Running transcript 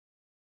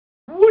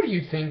What do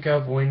you think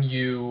of when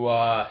you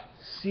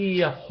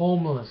see a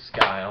homeless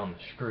guy on the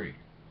street?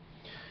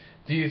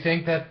 Do you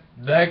think that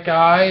that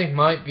guy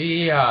might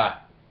be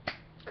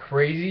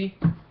crazy,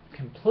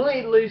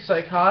 completely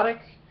psychotic,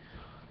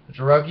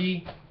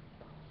 druggy,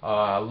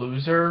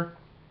 loser,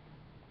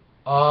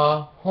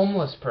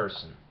 homeless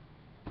person?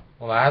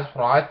 Well, that's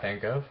what I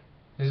think of.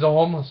 He's a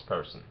homeless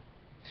person.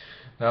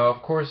 Now,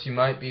 of course, you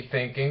might be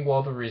thinking,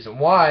 well, the reason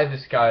why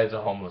this guy is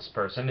a homeless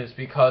person is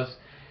because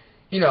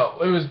it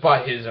was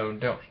by his own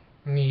doing.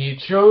 He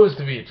chose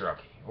to be a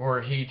druggie,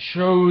 or he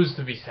chose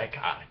to be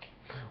psychotic,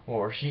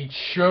 or he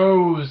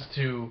chose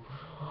to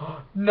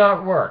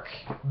not work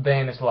a day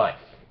in his life.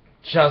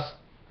 Just,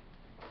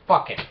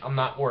 fuck it, I'm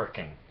not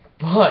working.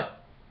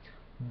 But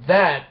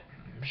that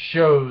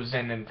shows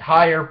an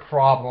entire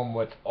problem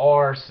with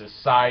our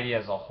society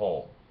as a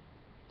whole.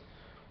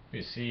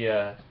 You see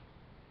a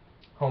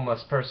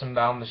homeless person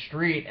down the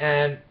street,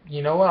 and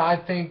you know what? I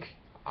think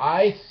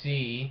I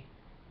see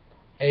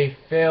a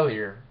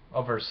failure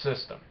of our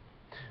system.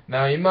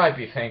 Now you might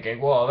be thinking,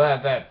 well,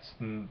 that's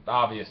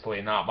obviously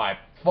not my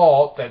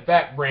fault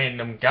that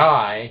random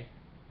guy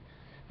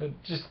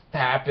just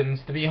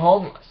happens to be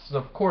homeless.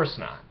 Of course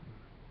not.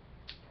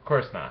 Of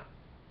course not.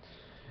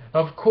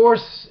 Of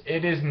course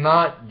it is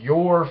not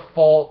your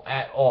fault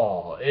at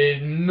all.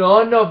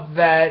 None of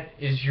that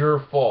is your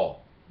fault.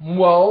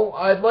 Well,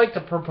 I'd like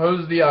to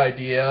propose the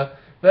idea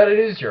that it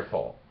is your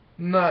fault.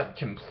 Not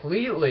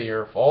completely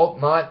your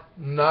fault, not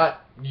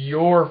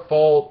your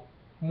fault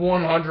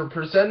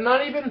 100%,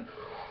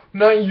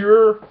 not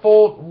your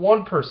fault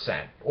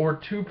 1% or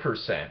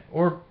 2%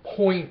 or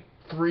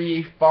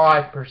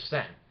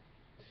 0.35%.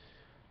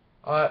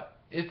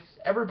 It's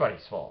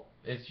everybody's fault.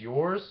 It's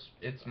yours,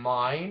 it's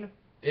mine,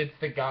 it's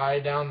the guy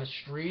down the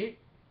street,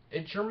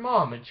 it's your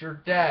mom, it's your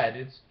dad,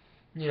 it's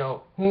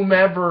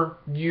whomever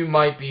you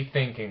might be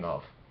thinking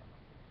of.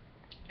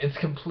 It's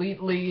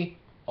completely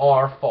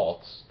our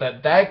faults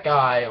that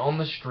guy on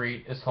the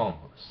street is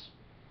homeless.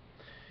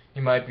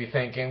 You might be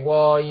thinking,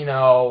 well,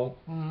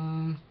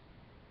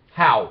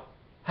 how?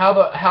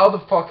 How the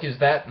fuck is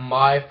that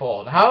my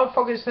fault? How the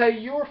fuck is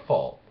that your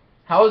fault?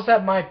 How is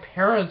that my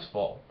parents'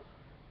 fault?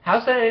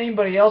 How's that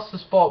anybody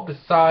else's fault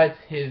besides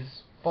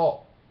his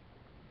fault?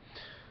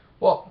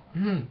 Well,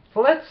 so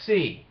let's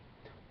see.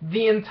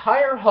 The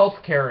entire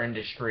healthcare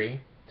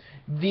industry,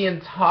 the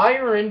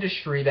entire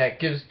industry that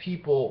gives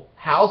people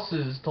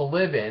houses to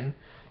live in,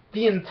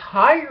 the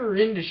entire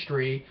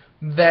industry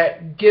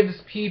that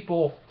gives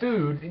people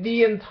food,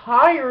 the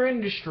entire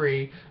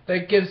industry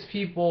that gives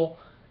people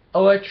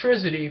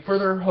electricity for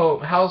their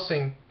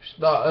housing,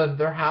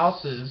 their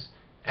houses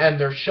and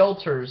their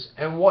shelters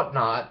and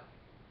whatnot,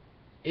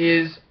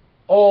 is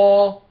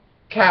all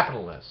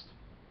capitalist.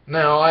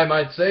 Now, I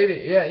might say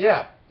that,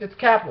 yeah, it's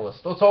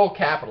capitalist. It's all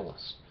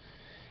capitalist.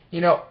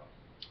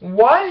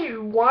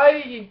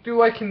 Why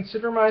do I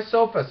consider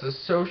myself as a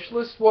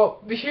socialist?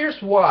 Well,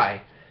 here's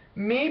why.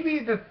 Maybe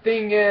the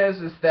thing is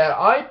that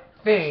I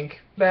think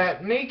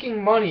that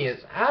making money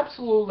is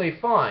absolutely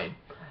fine,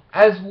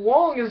 as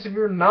long as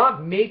you're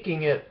not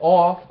making it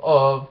off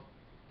of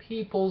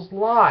people's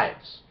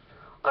lives.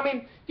 I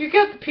mean, you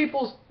get the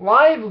people's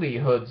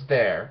livelihoods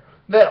there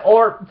that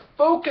are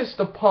focused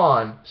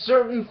upon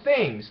certain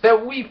things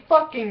that we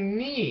fucking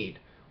need,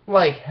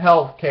 like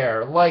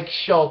healthcare, like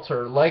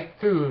shelter, like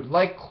food,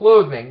 like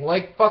clothing,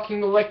 like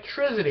fucking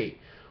electricity.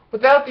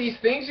 Without these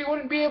things, you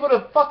wouldn't be able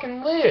to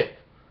fucking live.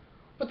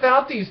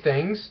 Without these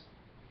things,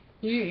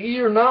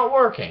 you're not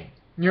working.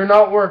 You're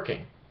not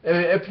working.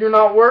 If you're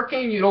not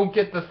working, you don't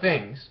get the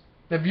things.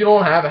 If you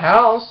don't have a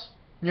house,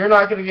 you're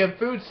not going to get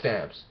food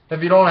stamps.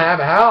 If you don't have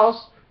a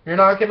house, you're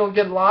not going to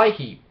get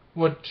LIHEAP,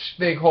 which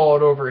they call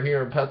it over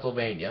here in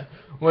Pennsylvania,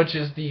 which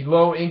is the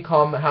Low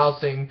Income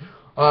Housing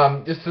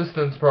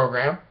Assistance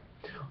Program.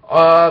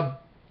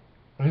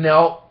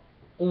 Now,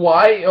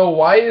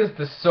 why is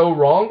this so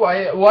wrong?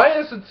 Why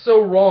is it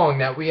so wrong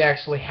that we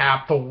actually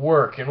have to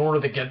work in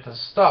order to get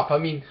this stuff? I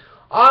mean,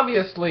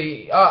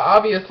 obviously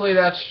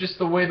that's just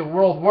the way the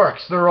world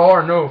works. There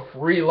are no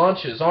free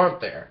lunches, aren't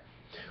there?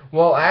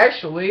 Well,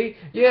 actually,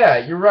 yeah,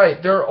 you're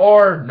right. There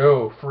are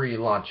no free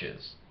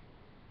lunches.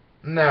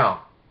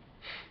 Now,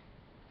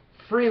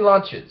 free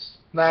lunches,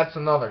 that's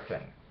another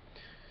thing.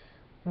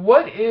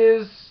 What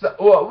does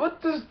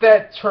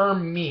that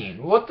term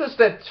mean? What does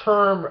that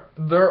term,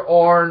 there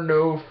are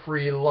no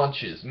free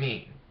lunches,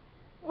 mean?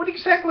 What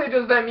exactly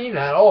does that mean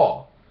at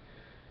all?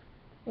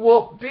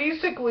 Well,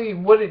 basically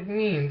what it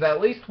means, at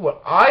least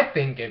what I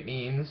think it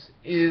means,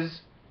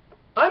 is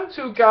I'm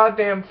too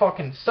goddamn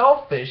fucking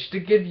selfish to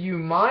give you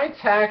my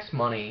tax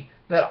money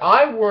that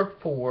I work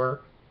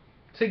for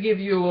to give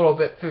you a little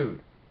bit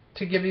food,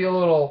 to give you a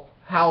little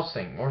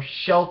housing or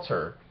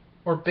shelter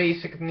or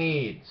basic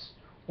needs,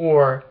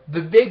 or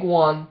the big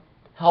one,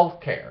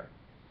 healthcare.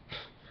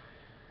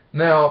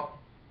 Now,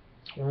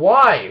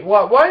 why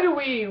do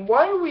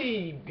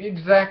we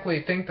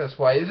exactly think this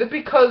way? Is it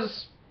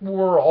because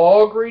we're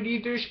all greedy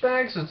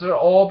douchebags? Is it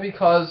all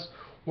because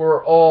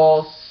we're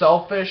all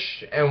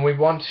selfish and we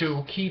want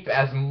to keep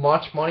as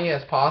much money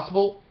as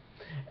possible?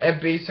 and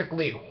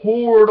basically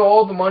hoard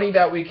all the money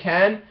that we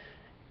can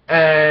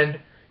and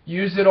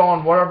use it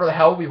on whatever the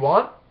hell we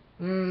want?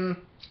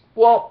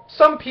 Well,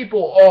 some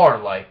people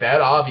are like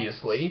that,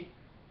 obviously.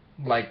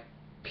 Like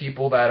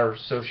people that are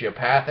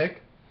sociopathic.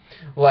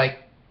 Like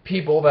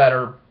people that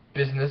are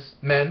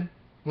businessmen.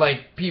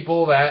 Like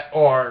people that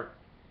are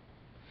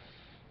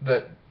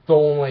the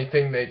only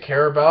thing they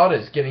care about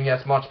is getting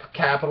as much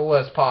capital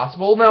as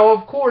possible. Now,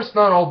 of course,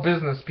 not all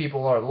business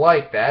people are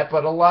like that,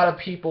 but a lot of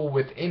people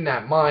within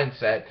that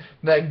mindset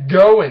that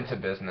go into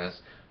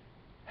business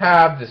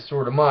have this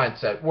sort of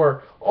mindset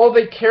where all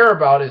they care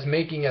about is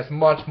making as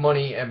much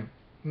money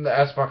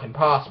as fucking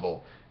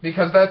possible,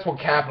 because that's what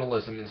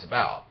capitalism is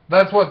about.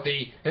 That's what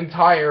the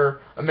entire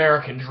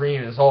American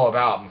dream is all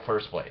about in the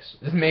first place,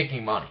 is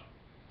making money.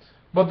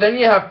 But then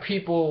you have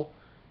people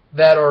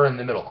that are in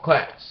the middle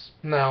class.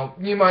 Now,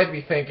 you might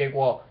be thinking,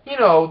 well, you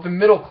know, the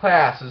middle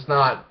class is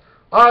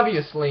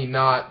obviously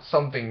not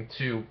something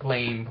to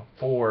blame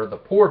for the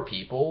poor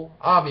people.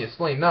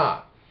 Obviously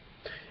not.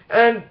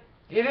 And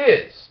it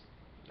is.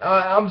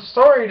 I'm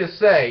sorry to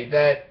say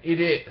that it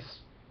is.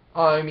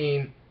 I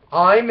mean,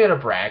 I'm in a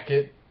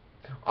bracket.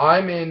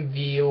 I'm in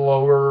the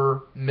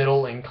lower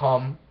middle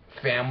income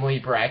family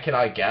bracket,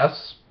 I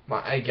guess.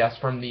 I guess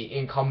from the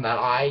income that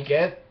I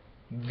get,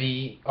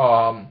 the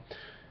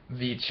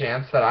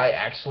chance that I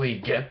actually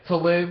get to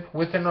live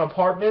within an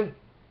apartment,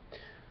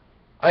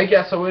 I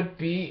guess I would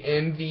be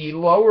in the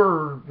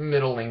lower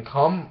middle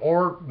income,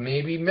 or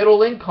maybe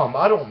middle income.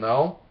 I don't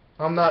know.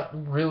 I'm not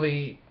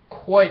really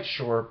quite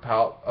sure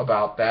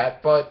about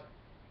that, but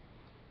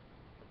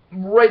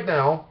right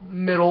now,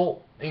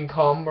 middle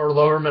income or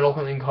lower middle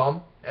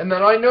income. And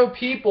then I know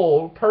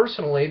people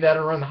personally that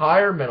are in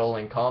higher middle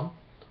income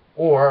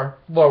or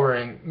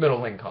lower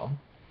middle income.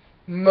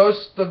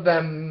 Most of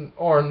them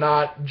are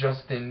not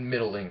just in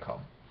middle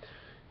income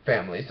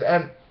families.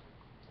 And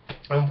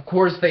of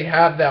course they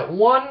have that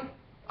one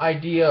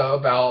idea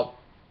about,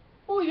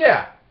 well,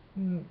 yeah,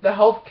 the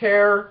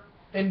healthcare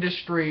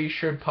industry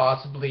should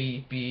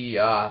possibly be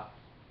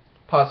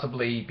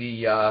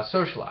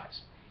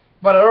socialized.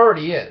 But it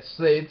already is.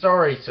 It's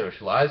already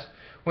socialized.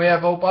 We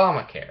have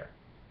Obamacare.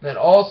 And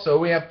also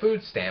we have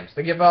food stamps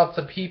to give out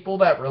to people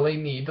that really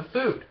need the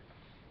food.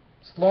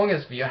 As long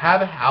as you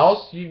have a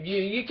house,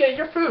 you get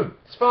your food.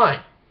 It's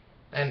fine.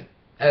 And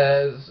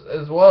as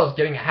well as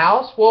getting a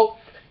house, well,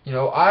 you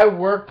know, I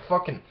worked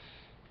fucking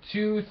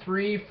 2,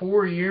 3,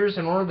 4 years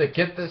in order to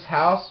get this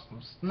house.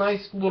 It's a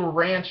nice little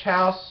ranch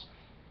house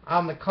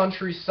on the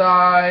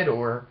countryside,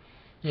 or,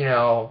 you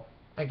know,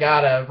 I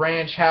got a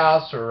ranch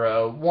house or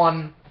a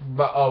one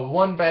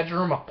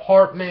bedroom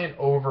apartment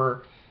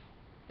over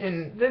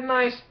in the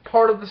nice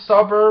part of the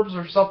suburbs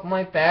or something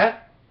like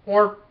that.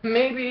 Or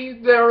maybe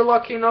they were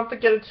lucky enough to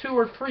get a 2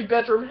 or 3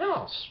 bedroom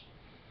house.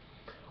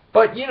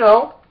 But, you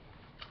know,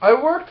 I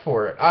worked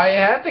for it. I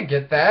had to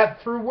get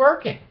that through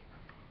working.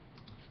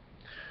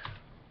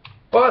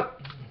 But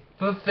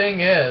the thing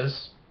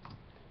is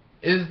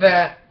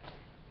that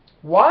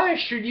why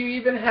should you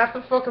even have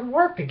to fucking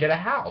work to get a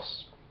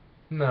house?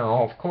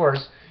 No, of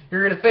course.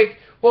 You're going to think,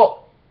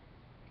 well,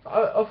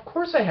 of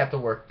course I have to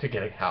work to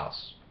get a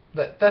house.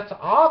 That's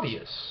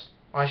obvious.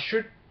 I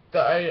should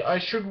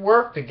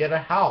work to get a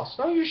house.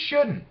 No, you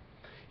shouldn't.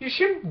 You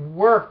shouldn't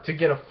work to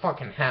get a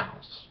fucking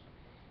house.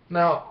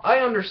 Now, I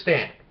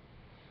understand.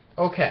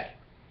 Okay,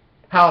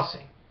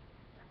 housing.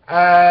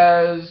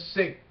 As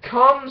it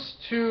comes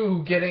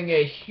to getting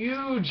a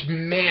huge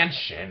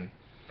mansion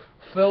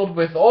filled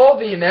with all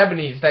the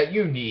amenities that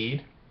you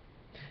need,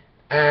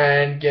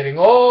 and getting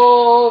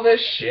all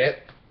this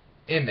shit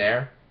in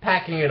there,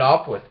 packing it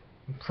up with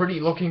pretty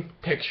looking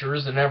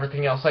pictures and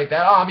everything else like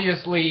that,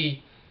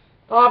 obviously,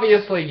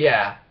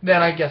 yeah,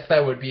 then I guess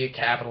that would be a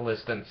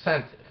capitalist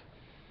incentive.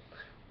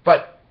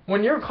 But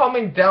when you're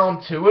coming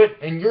down to it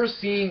and you're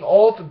seeing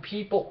all the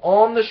people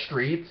on the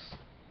streets,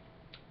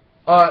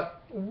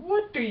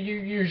 what do you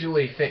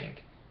usually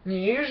think? You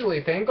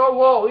usually think, oh,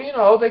 well, you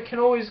know, they can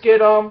always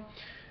get,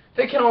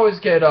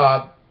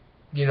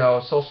 you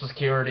know, Social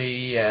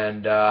Security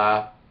and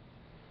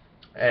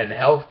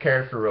health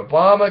care through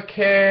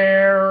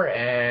Obamacare,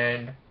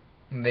 and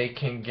they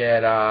can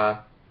get,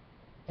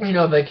 you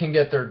know, they can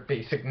get their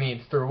basic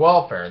needs through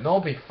welfare, and they'll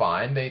be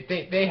fine.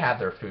 They have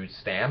their food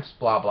stamps,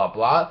 blah, blah,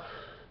 blah.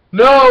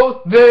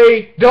 No,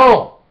 they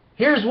don't.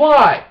 Here's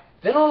why.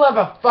 They don't have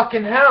a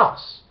fucking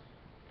house.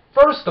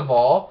 First of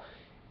all,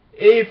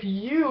 if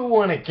you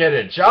want to get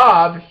a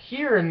job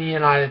here in the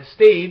United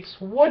States,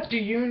 what do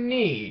you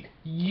need?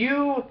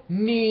 You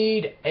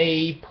need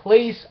a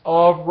place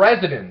of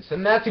residence,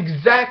 and that's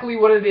exactly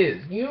what it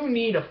is. You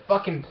need a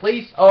fucking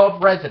place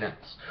of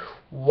residence.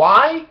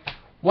 Why?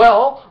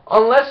 Well,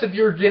 unless if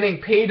you're getting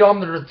paid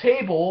under the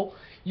table,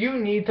 you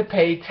need to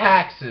pay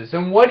taxes.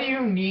 And what do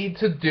you need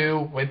to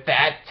do with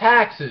that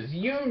taxes?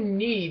 You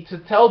need to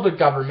tell the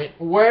government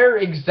where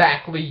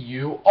exactly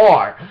you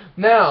are.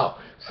 Now,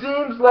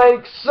 seems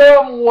like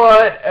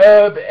somewhat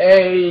of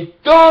a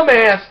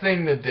dumbass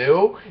thing to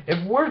do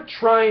if we're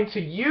trying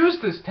to use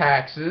these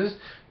taxes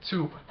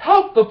to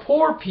help the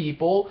poor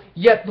people,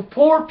 yet the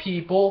poor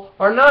people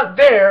are not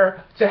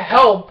there to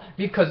help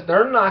because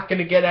they're not going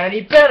to get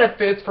any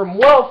benefits from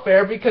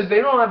welfare because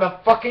they don't have a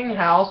fucking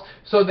house,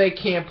 so they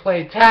can't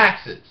pay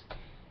taxes.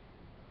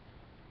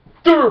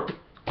 Derp!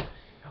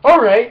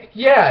 Alright,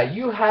 yeah,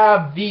 you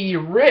have the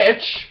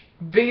rich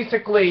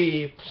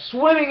basically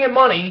swimming in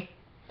money,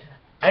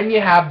 and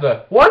you have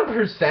the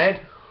 1%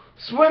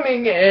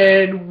 swimming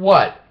in,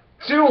 what,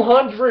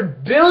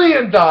 $200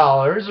 billion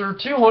or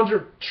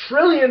 $200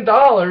 trillion,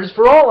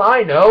 for all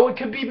I know, it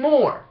could be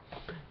more.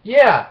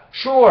 Yeah,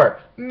 sure,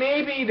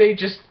 maybe they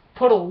just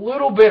put a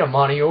little bit of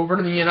money over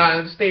to the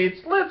United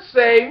States, let's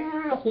say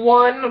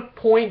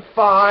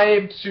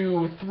 $1.5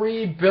 to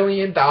 $3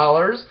 billion,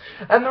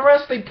 and the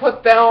rest they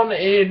put down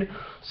in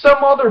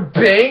some other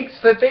banks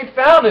that they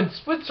found in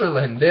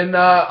Switzerland and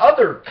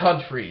other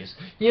countries.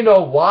 You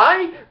know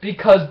why?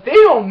 Because they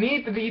don't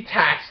need to be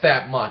taxed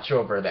that much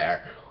over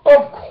there.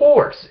 Of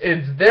course,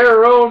 it's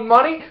their own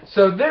money,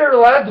 so they're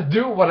allowed to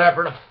do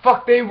whatever the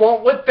fuck they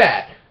want with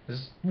that,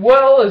 as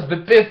well as the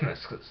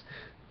businesses.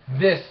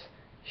 This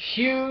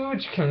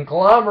huge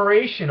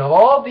conglomeration of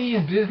all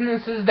these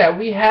businesses that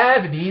we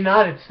have in the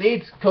United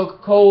States,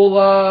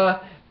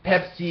 Coca-Cola,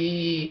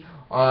 Pepsi,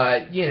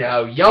 you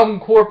know, Yum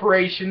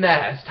Corporation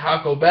that has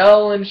Taco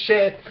Bell and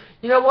shit.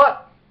 You know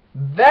what?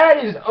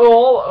 That is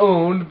all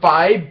owned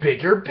by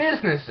bigger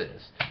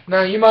businesses.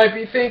 Now you might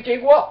be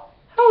thinking, well,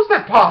 how is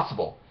that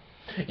possible?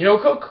 You know,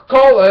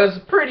 Coca-Cola is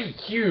a pretty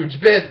huge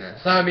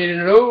business. I mean,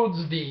 it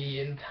owns the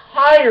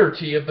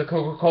entirety of the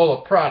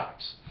Coca-Cola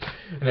products.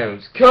 It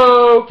owns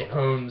Coke, it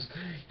owns,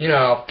 you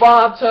know,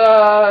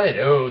 Fanta, it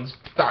owns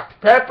Dr.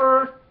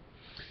 Pepper.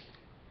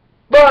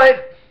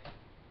 But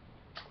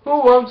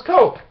who owns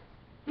Coke?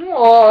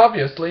 Well,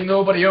 obviously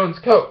nobody owns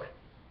Coke.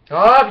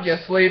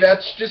 Obviously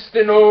that's just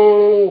an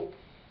old,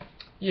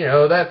 you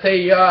know, that's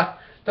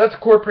a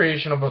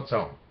corporation of its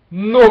own.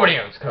 Nobody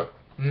owns Coke.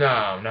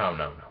 No.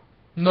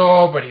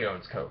 Nobody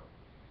owns Coke.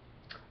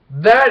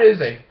 That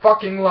is a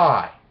fucking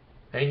lie.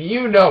 And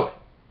you know it.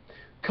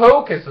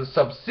 Coke is a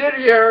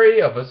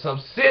subsidiary of a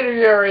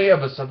subsidiary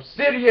of a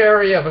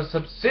subsidiary of a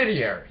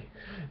subsidiary.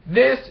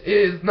 This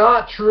is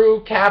not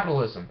true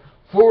capitalism.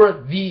 For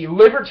the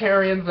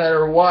libertarians that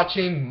are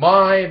watching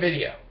my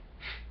video.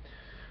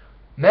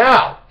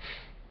 Now,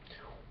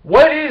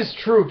 what is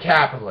true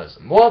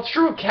capitalism? Well,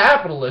 true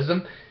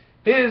capitalism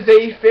is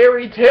a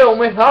fairy tale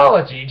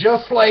mythology,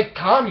 just like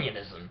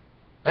communism.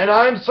 And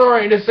I'm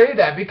sorry to say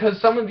that because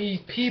some of these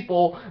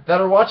people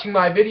that are watching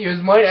my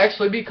videos might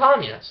actually be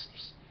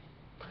communists.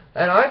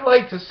 And I'd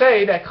like to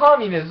say that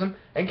communism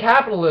and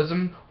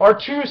capitalism are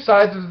two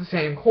sides of the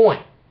same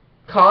coin.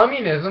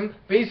 Communism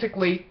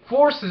basically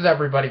forces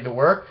everybody to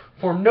work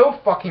for no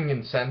fucking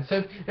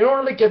incentive in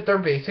order to get their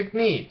basic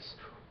needs.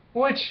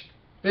 Which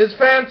is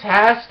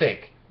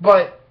fantastic,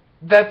 but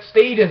that's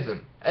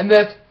statism, and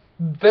that's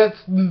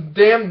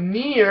damn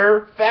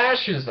near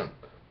fascism.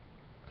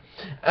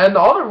 And the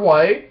other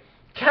way,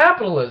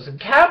 capitalism.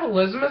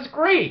 Capitalism is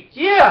great.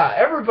 Yeah,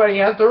 everybody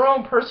has their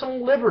own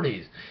personal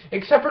liberties,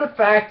 except for the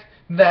fact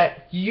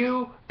that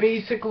you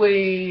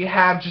basically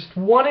have just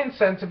one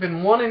incentive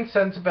and one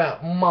incentive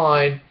in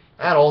mind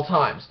at all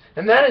times.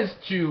 And that is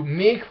to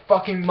make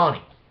fucking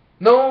money.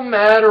 No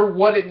matter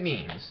what it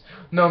means.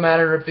 No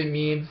matter if it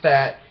means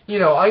that, you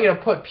know, I'm going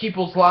to put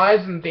people's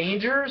lives in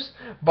dangers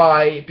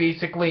by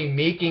basically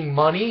making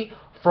money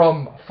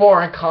from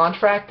foreign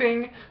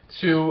contracting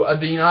to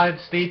the United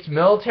States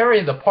military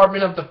and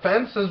Department of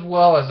Defense, as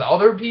well as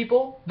other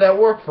people that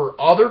work for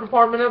other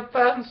Department of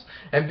Defense,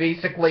 and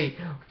basically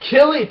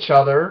kill each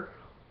other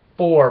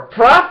for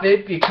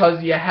profit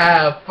because you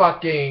have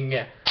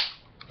fucking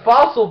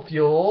fossil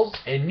fuels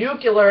and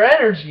nuclear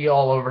energy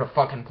all over the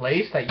fucking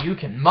place that you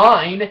can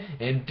mine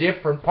in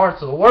different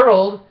parts of the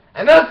world.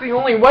 And that's the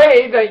only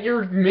way that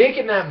you're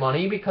making that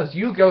money, because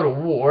you go to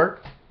war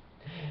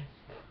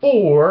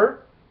for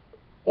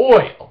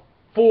oil,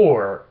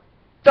 for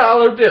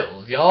dollar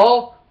bills,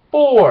 y'all,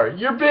 for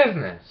your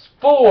business,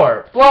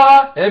 for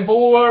blah and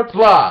for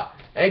blah.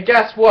 And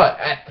guess what?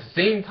 At the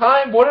same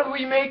time, what are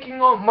we making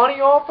money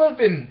off of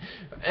in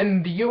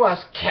the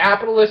U.S.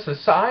 capitalist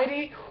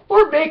society?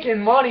 We're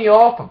making money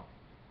off of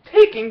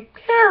taking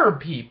care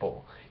of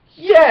people.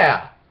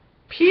 Yeah,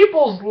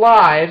 people's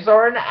lives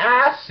are an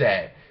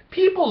asset.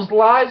 People's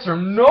lives are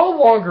no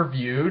longer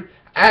viewed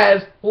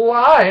as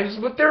lives,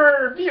 but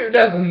they're viewed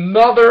as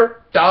another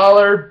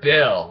dollar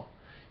bill.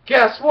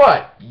 Guess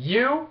what?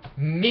 You,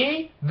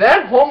 me,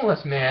 that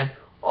homeless man,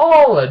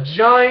 all a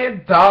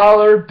giant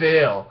dollar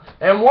bill.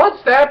 And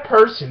once that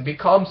person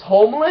becomes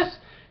homeless,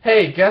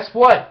 hey, guess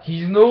what?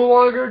 He's no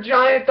longer a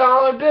giant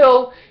dollar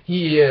bill.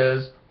 He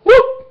is,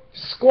 whoop,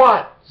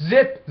 squat,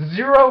 zip,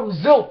 zero,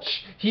 zilch.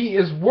 He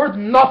is worth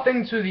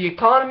nothing to the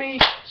economy,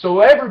 so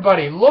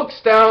everybody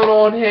looks down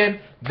on him.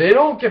 They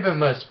don't give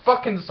him his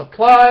fucking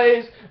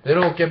supplies. They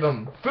don't give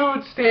him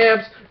food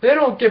stamps. They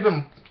don't give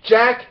him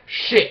jack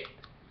shit.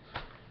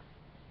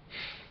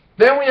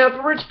 Then we have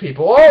the rich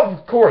people. Oh,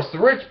 of course, the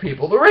rich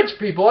people. The rich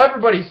people,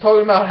 everybody's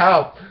talking about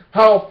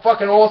how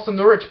fucking awesome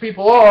the rich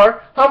people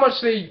are, how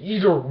much they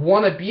either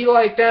want to be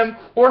like them,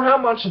 or how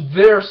much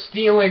they're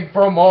stealing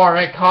from our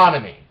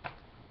economy.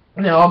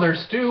 Now,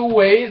 there's two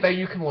ways that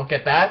you can look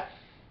at that.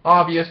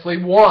 Obviously,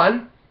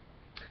 one,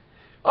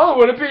 I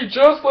want to be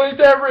just like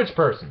that rich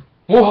person.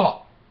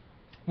 Well,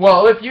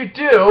 if you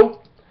do,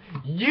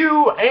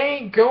 you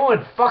ain't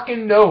going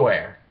fucking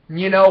nowhere.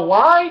 You know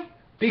why?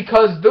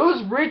 Because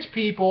those rich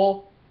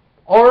people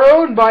are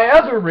owned by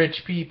other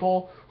rich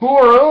people who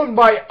are owned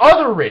by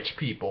other rich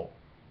people.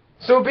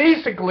 So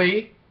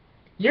basically,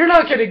 you're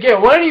not going to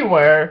get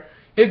anywhere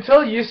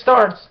until you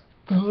start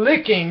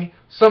licking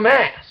some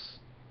ass.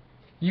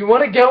 You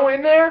want to go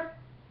in there?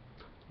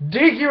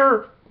 Dig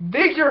your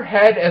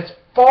head as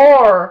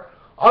far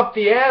up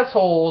the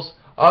assholes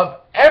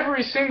of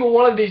every single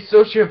one of these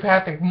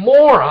sociopathic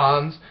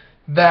morons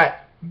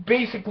that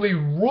basically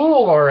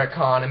rule our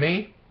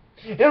economy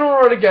in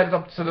order to get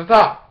up to the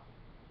top.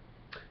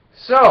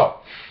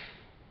 So,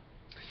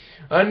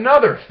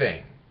 another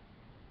thing.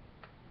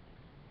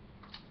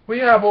 We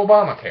have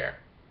Obamacare.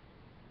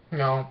 You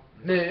know,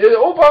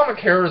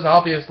 Obamacare is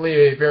obviously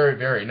a very,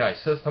 very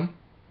nice system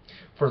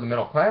for the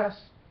middle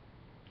class.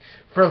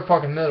 For the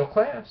fucking middle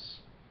class.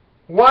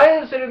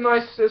 Why is it a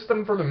nice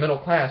system for the middle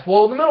class?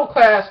 Well, the middle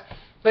class,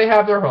 they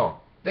have their home.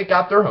 They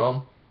got their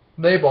home.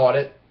 They bought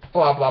it.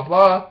 Blah, blah,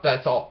 blah.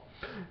 That's all.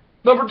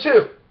 Number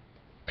two.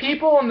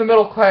 People in the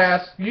middle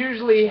class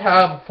usually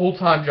have a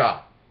full-time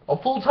job. A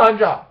full-time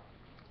job.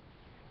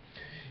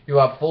 You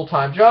have a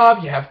full-time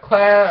job, you have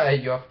class,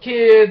 you have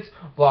kids,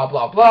 blah,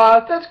 blah,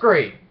 blah. That's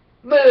great.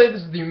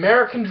 This is the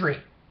American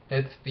dream.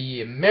 It's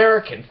the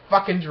American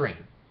fucking dream.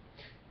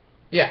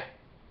 Yeah.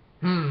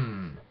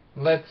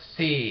 Let's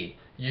see.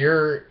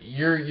 You're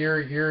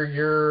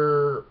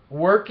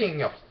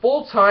working a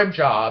full-time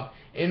job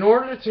in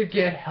order to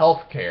get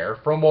health care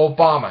from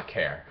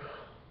Obamacare.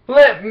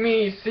 Let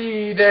me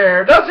see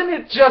there. Doesn't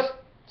it just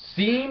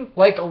seem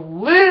like a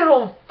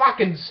little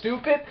fucking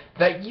stupid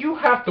that you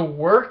have to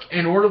work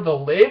in order to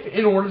live,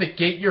 in order to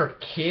get your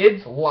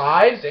kids'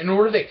 lives, in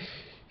order to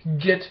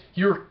get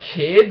your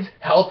kids'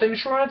 health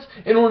insurance,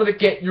 in order to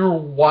get your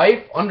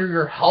wife under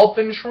your health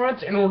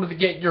insurance, in order to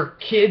get your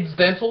kids'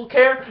 dental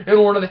care, in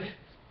order to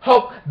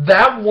help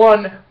that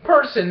one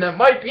person that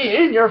might be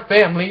in your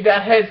family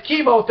that has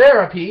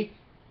chemotherapy?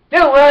 You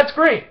know, that's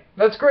great.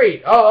 That's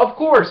great. Of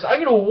course,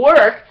 I'm gonna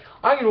work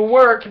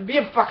and be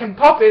a fucking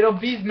puppet of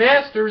these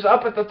masters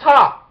up at the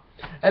top.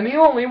 And the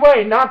only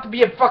way not to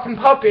be a fucking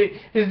puppet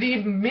is to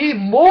even be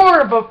more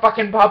of a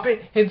fucking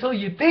puppet until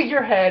you dig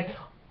your head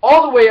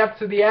all the way up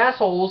to the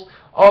assholes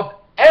of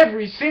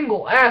every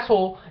single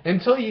asshole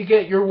until you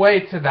get your way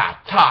to that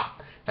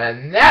top.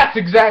 And that's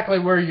exactly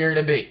where you're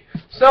gonna be.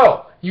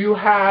 So, you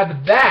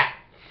have that.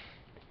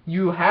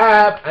 You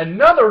have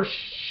another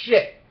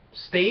shit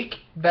steak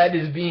that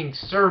is being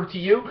served to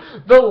you.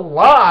 The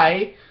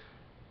lie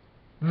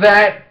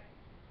that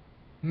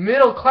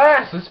middle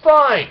class is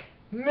fine.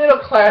 Middle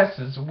class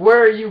is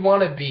where you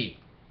want to be.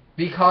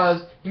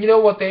 Because, you know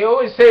what they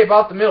always say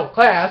about the middle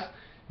class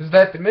is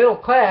that the middle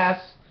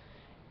class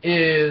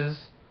is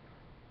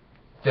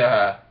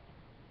the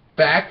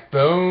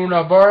backbone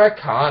of our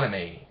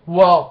economy.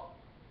 Well,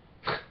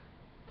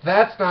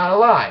 that's not a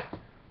lie.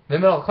 The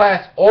middle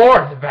class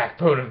are the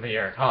backbone of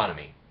your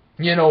economy.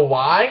 You know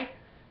why?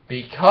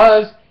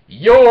 Because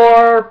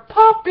you're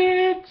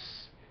puppets.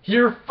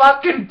 You're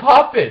fucking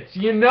puppets.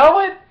 You know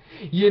it?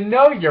 You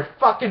know you're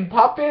fucking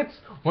puppets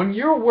when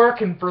you're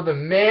working for the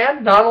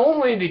man, not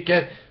only to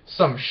get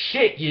some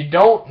shit you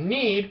don't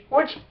need,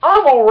 which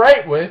I'm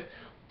alright with,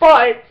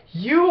 but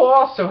you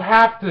also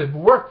have to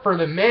work for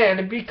the man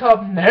and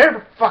become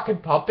their fucking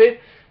puppet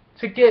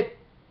to get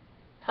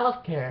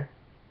healthcare,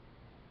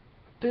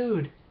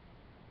 food,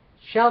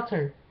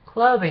 shelter,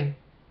 clothing,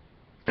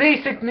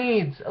 basic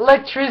needs,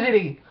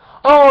 electricity,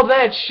 all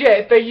that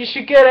shit that you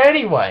should get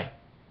anyway.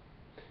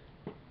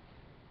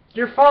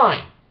 You're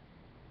fine.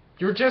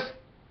 You're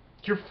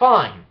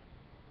fine.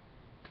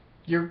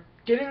 You're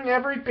getting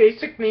every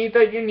basic need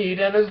that you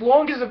need, and as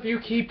long as if you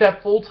keep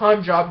that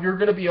full-time job, you're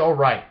gonna be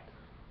alright.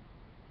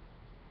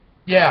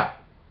 Yeah.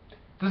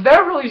 Does that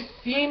really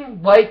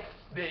seem like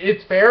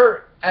it's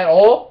fair at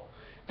all?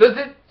 Does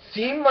it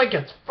seem like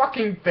it's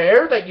fucking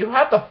fair that you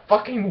have to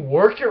fucking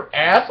work your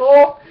ass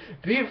off,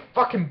 be a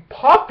fucking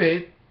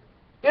puppet,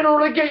 in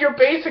order to get your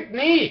basic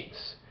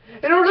needs?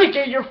 In order to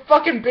get your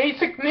fucking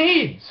basic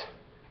needs?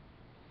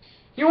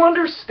 You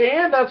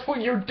understand that's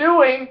what you're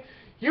doing?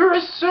 You're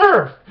a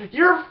serf.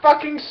 You're a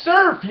fucking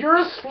serf. You're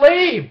a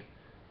slave.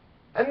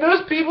 And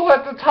those people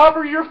at the top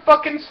are your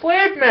fucking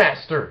slave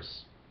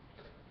masters.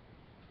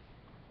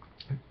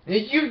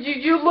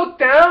 You look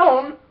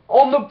down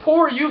on the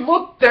poor. You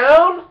look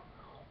down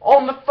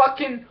on the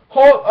fucking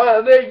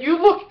you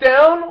look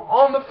down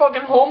on the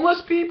fucking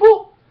homeless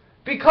people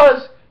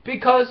because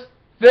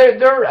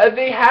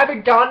they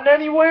haven't gotten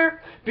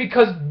anywhere,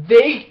 because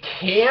they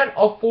can't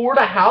afford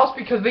a house,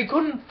 because they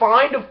couldn't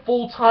find a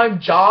full-time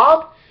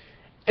job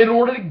in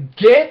order to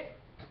get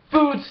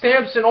food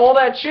stamps and all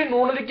that shit in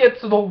order to get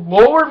to the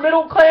lower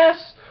middle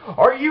class?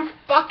 Are you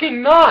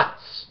fucking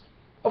nuts?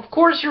 Of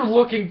course you're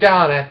looking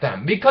down at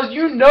them, because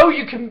you know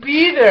you can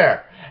be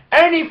there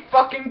any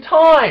fucking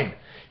time.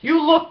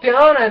 You look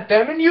down at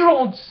them and you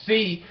don't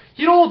see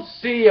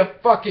a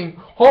fucking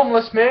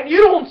homeless man.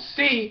 You don't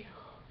see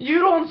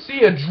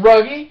a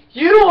druggie.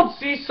 You don't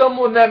see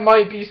someone that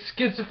might be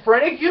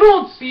schizophrenic. You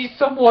don't see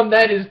someone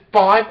that is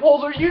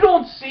bipolar. You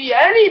don't see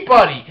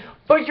anybody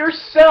but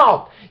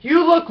yourself.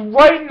 You look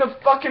right in the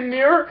fucking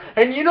mirror,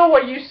 and you know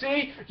what you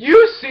see?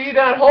 You see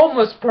that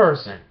homeless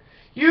person.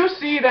 You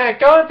see that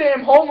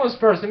goddamn homeless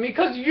person,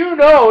 because you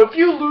know if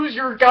you lose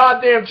your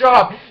goddamn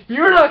job,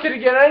 you're not going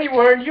to get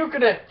anywhere, and you're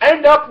going to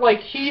end up like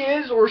he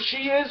is or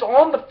she is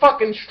on the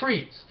fucking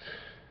streets.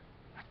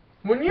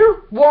 When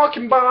you're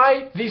walking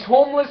by these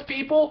homeless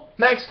people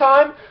next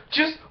time,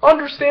 just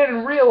understand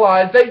and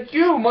realize that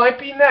you might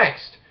be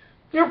next.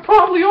 You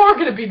probably are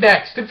going to be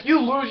next if you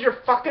lose your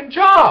fucking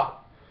job.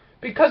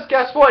 Because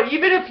guess what?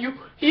 Even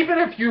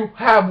if you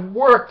have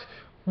worked,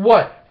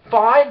 what,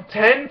 5,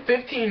 10,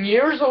 15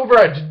 years over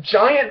a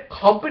giant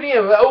company,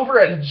 over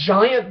a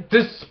giant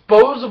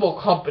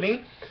disposable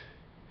company,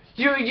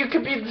 you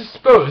could be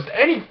disposed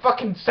any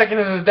fucking second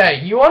of the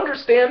day. You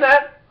understand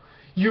that?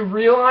 You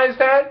realize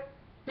that?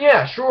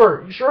 Yeah,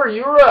 sure,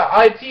 you're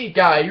a IT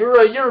guy,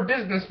 you're a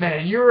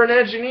businessman, you're an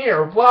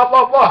engineer, blah,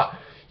 blah, blah.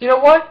 You know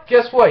what?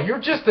 Guess what? You're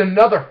just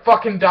another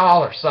fucking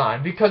dollar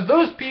sign, because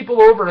those people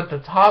over at the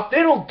top,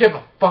 they don't give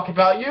a fuck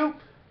about you.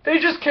 They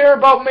just care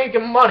about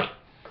making money.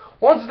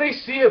 Once they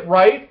see it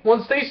right,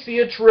 once they see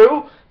it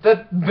true,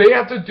 that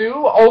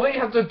all they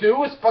have to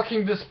do is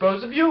fucking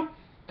dispose of you,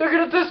 they're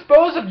gonna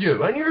dispose of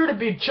you, and you're gonna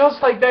be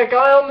just like that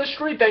guy on the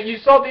street that you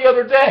saw the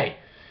other day.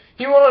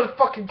 He wanted a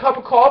fucking cup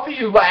of coffee,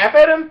 you laugh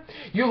at him?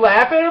 You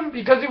laugh at him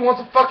because he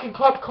wants a fucking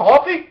cup of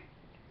coffee?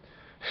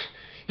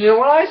 You know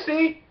what I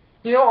see?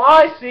 You know what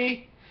I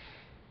see?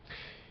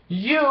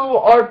 You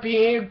are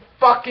being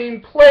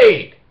fucking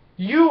played.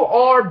 You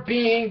are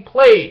being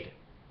played.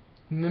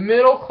 The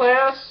middle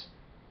class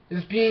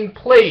is being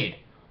played.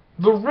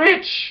 The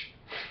rich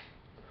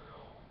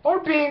are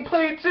being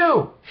played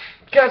too.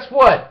 Guess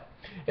what?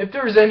 If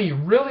there's any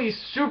really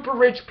super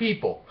rich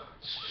people,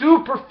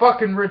 super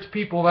fucking rich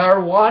people that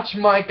are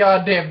watching my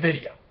goddamn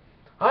video,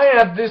 I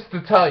have this to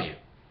tell you.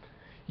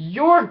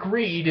 Your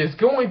greed is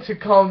going to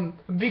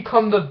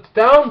become the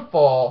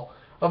downfall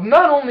of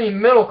not only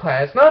middle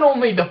class, not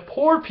only the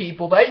poor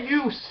people that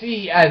you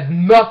see as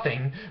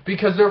nothing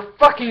because they're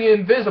fucking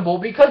invisible,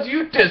 because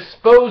you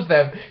disposed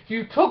them.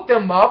 You took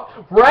them up,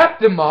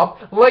 wrapped them up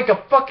like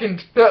a fucking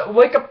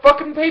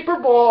paper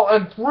ball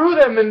and threw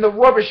them in the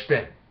rubbish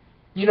bin.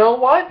 You know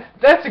what?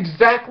 That's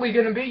exactly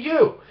going to be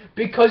you,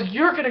 because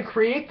you're going to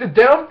create the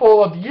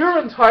downfall of your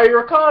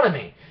entire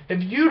economy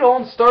if you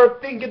don't start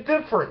thinking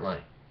differently.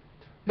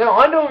 Now,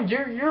 I know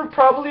you're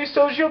probably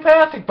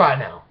sociopathic by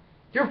now.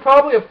 You're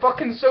probably a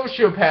fucking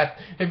sociopath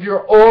if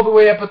you're all the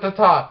way up at the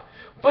top.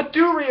 But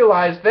do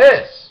realize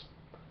this.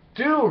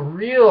 Do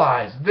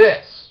realize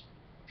this.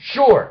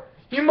 Sure,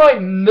 you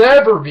might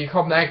never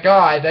become that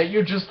guy that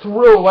you just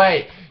threw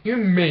away. You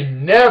may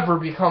never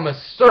become a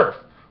serf.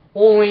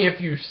 Only if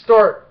you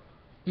start,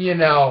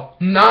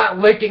 not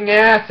licking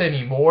ass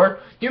anymore.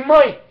 You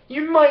might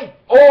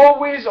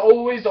always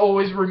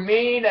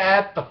remain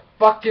at the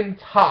fucking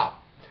top.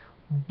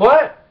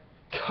 But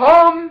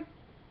come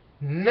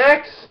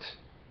next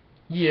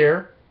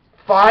year,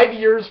 5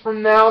 years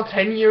from now,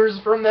 10 years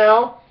from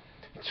now,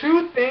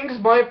 two things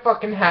might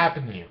fucking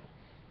happen to you.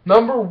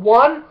 Number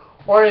one,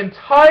 our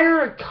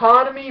entire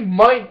economy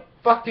might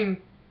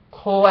fucking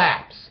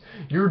collapse.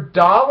 Your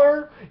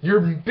dollar,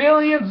 your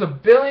billions of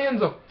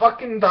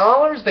fucking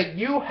dollars that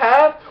you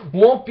have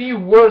won't be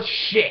worth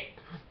shit.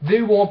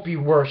 They won't be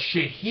worth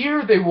shit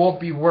here. They won't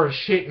be worth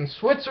shit in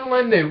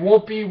Switzerland. They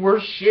won't be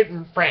worth shit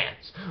in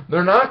France.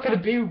 They're not going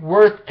to be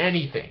worth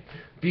anything,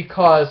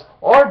 because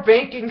our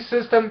banking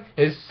system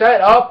is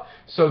set up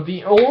so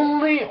the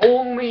only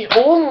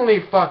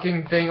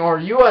fucking thing our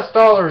US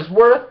dollar is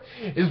worth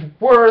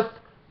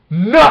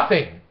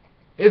nothing.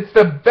 It's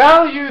the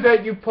value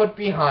that you put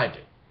behind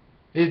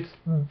it.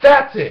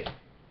 That's it.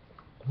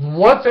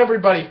 Once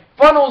everybody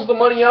funnels the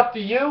money up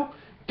to you,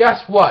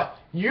 guess what?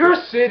 You're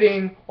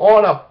sitting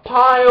on a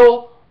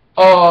pile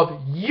of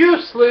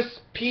useless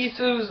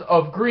pieces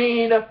of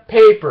green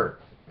paper.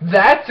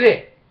 That's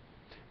it.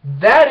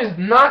 That is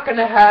not going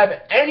to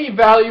have any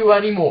value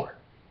anymore.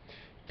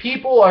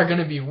 People are going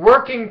to be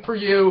working for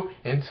you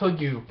until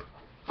you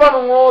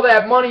funnel all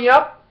that money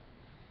up.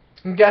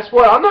 And guess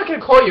what? I'm not going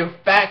to call you a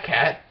fat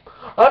cat.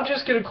 I'm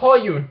just going to call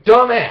you a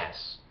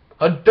dumbass.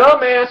 A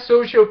dumbass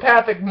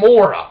sociopathic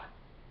moron.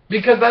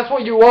 Because that's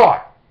what you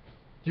are.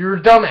 You're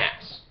a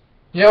dumbass.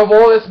 You have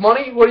all this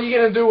money, what are you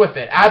going to do with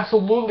it?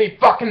 Absolutely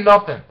fucking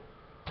nothing.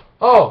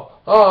 Oh,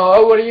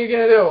 what are you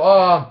going to do?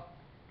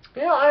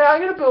 Yeah,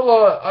 I'm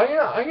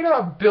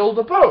gonna build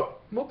a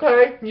boat.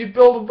 Okay, you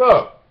build a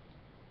boat.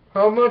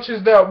 How much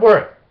is that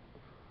worth?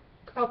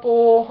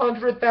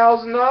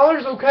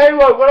 $200,000. Okay,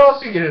 what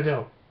else are you gonna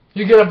do?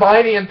 You gonna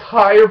buy the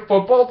entire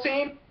football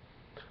team?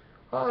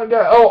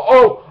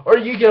 Are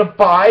you gonna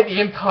buy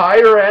the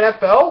entire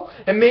NFL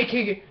and make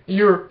it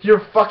your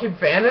fucking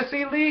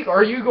fantasy league?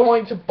 Are you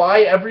going to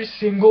buy every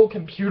single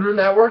computer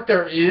network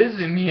there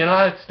is in the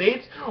United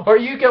States? Or are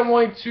you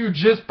going to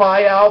just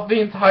buy out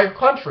the entire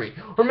country?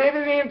 Or maybe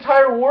the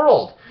entire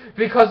world?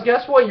 Because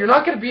guess what? You're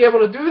not gonna be able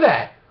to do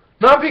that.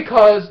 Not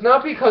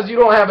because you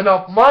don't have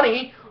enough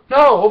money.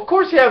 No, of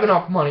course you have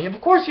enough money.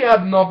 Of course you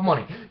have enough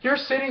money. You're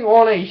sitting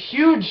on a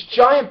huge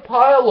giant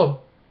pile of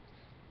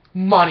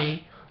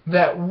money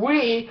that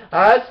we,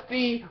 as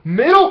the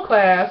middle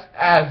class,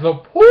 as the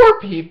poor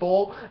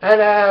people,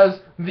 and as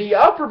the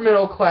upper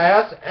middle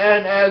class,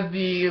 and as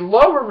the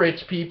lower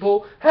rich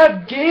people,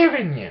 have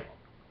given you.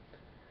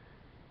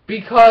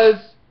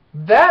 Because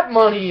that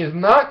money is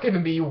not going to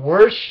be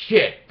worth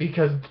shit,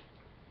 because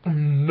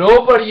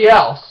nobody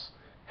else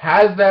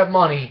has that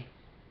money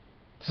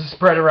to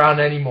spread around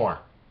anymore.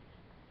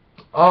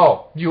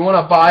 Oh, you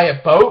want to buy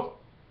a boat?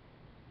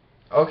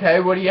 Okay,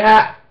 what do you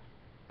have?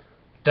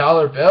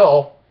 Dollar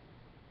bill?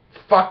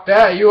 Fuck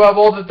that, you have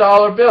all the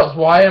dollar bills.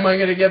 Why am I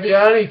going to give you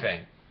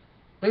anything?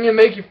 I'm going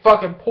to make you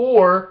fucking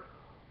poor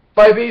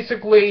by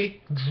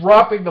basically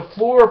dropping the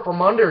floor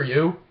from under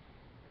you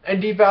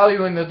and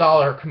devaluing the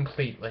dollar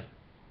completely.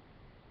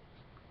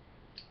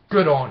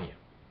 Good on you.